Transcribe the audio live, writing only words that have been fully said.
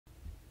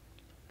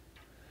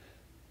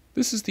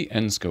This is the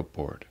nScope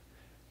board.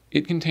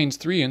 It contains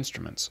three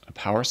instruments, a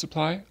power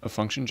supply, a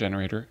function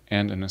generator,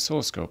 and an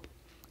oscilloscope,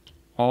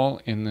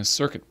 all in this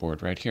circuit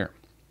board right here.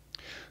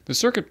 The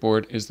circuit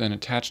board is then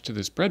attached to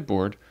this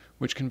breadboard,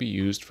 which can be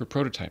used for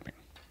prototyping.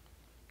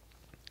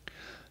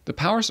 The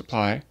power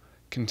supply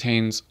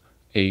contains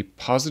a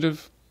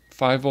positive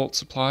 5-volt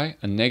supply,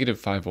 a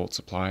negative 5-volt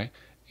supply,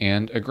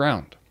 and a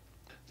ground.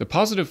 The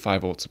positive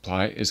 5-volt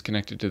supply is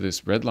connected to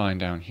this red line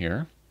down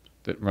here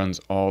that runs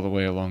all the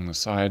way along the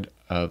side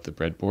of the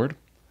breadboard.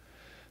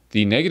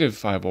 The negative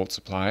 5-volt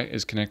supply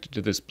is connected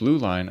to this blue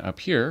line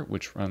up here,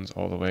 which runs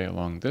all the way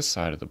along this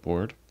side of the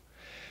board.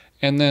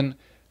 And then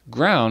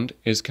ground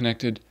is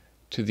connected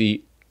to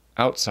the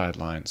outside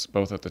lines,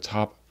 both at the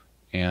top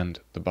and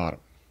the bottom.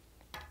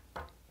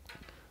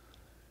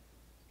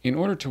 In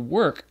order to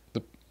work,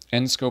 the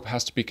nScope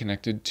has to be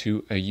connected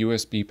to a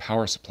USB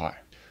power supply.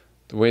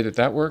 The way that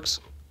that works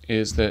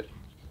is that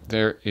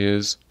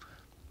there's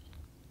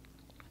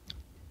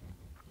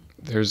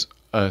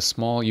a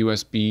small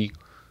USB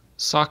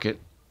socket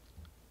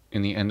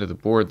in the end of the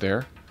board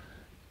there,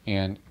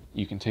 and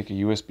you can take a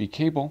USB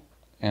cable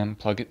and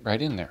plug it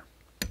right in there.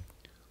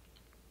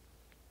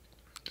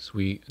 So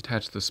we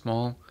attach the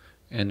small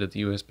end of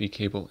the USB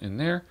cable in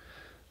there,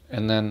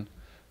 and then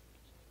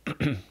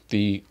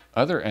the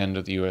other end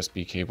of the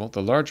USB cable,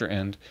 the larger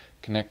end,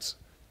 connects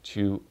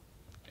to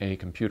a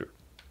computer.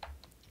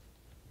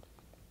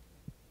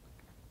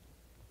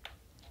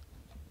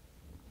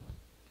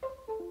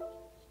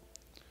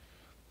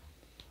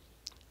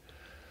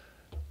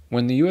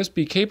 When the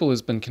USB cable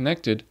has been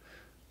connected,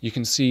 you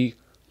can see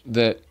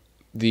that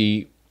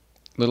the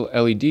little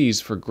LEDs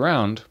for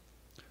ground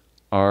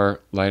are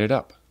lighted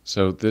up.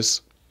 So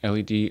this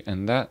LED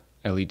and that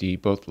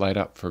LED both light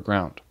up for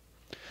ground.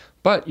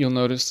 But you'll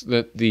notice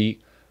that the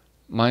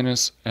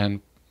minus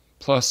and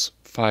plus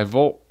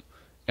 5-volt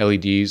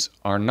LEDs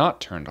are not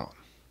turned on.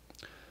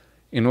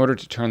 In order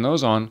to turn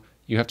those on,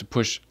 you have to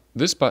push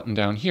this button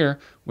down here,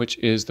 which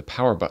is the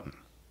power button.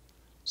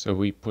 So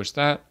we push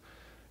that,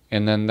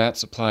 and then that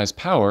supplies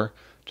power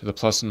to the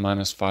plus and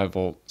minus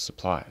 5-volt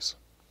supplies.